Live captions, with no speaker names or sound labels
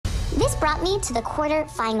brought me to the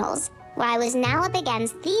quarterfinals, where I was now up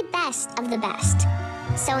against the best of the best.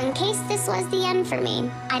 So in case this was the end for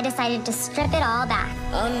me, I decided to strip it all back.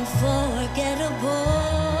 Unforgettable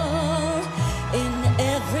in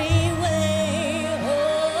every way.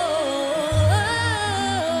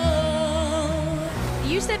 Oh.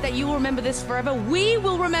 You said that you will remember this forever. We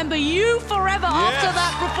will remember you forever after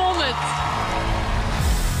that performance.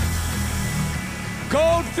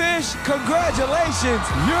 Goldfish, congratulations,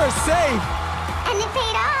 you're safe. And it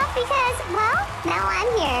paid off because, well, now I'm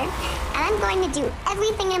here. And I'm going to do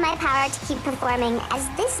everything in my power to keep performing as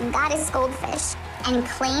this goddess Goldfish and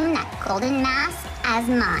claim that golden mask as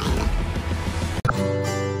mine.